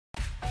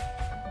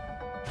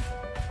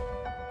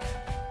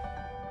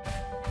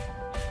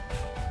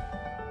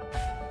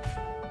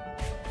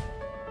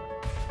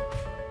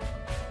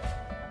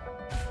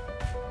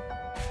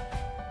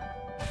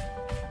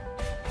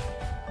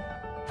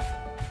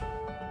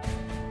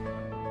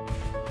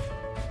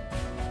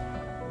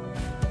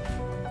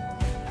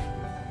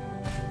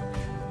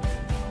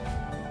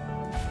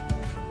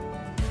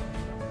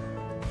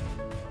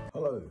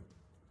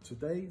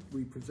Today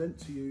we present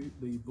to you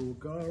the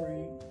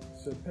Bvlgari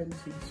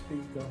Serpenti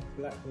Spiga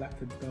Black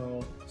Lacquered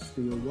Dial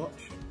Steel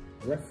Watch,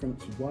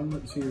 reference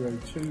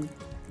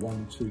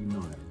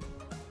 102129.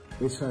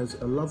 This has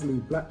a lovely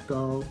black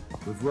dial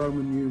with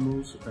Roman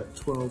numerals at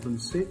 12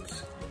 and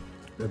 6,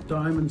 a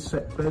diamond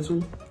set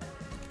bezel,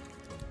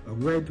 a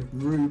red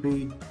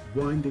ruby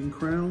winding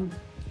crown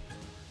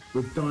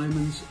with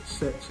diamonds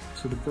set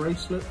to the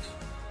bracelet,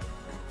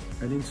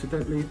 and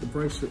incidentally the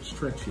bracelet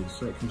stretches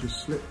so it can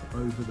just slip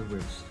over the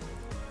wrist.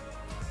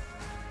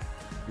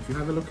 If you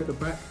have a look at the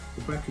back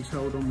is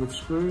held on with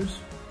screws.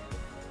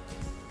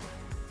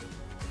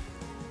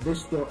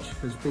 This watch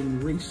has been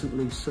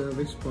recently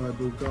serviced by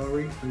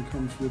Bulgari and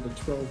comes with a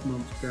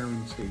 12-month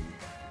guarantee.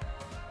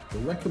 The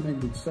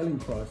recommended selling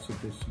price of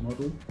this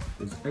model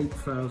is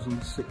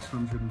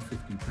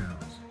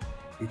 £8,650.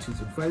 It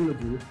is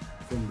available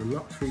from the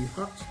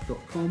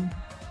luxuryhut.com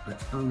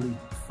at only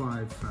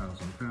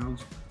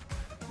 £5,000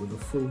 with a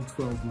full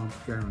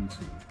 12-month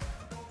guarantee.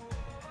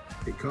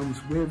 It comes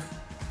with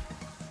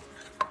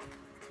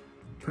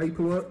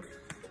paperwork,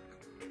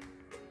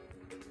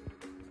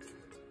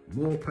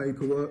 more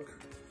paperwork,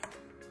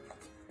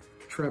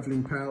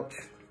 travelling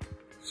pouch,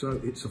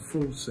 so it's a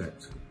full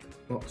set,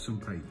 box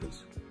and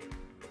papers.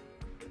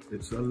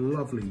 It's a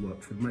lovely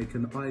watch, would make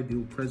an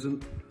ideal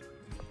present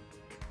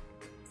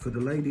for the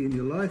lady in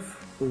your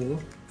life or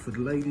for the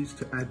ladies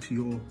to add to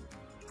your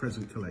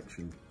present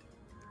collection.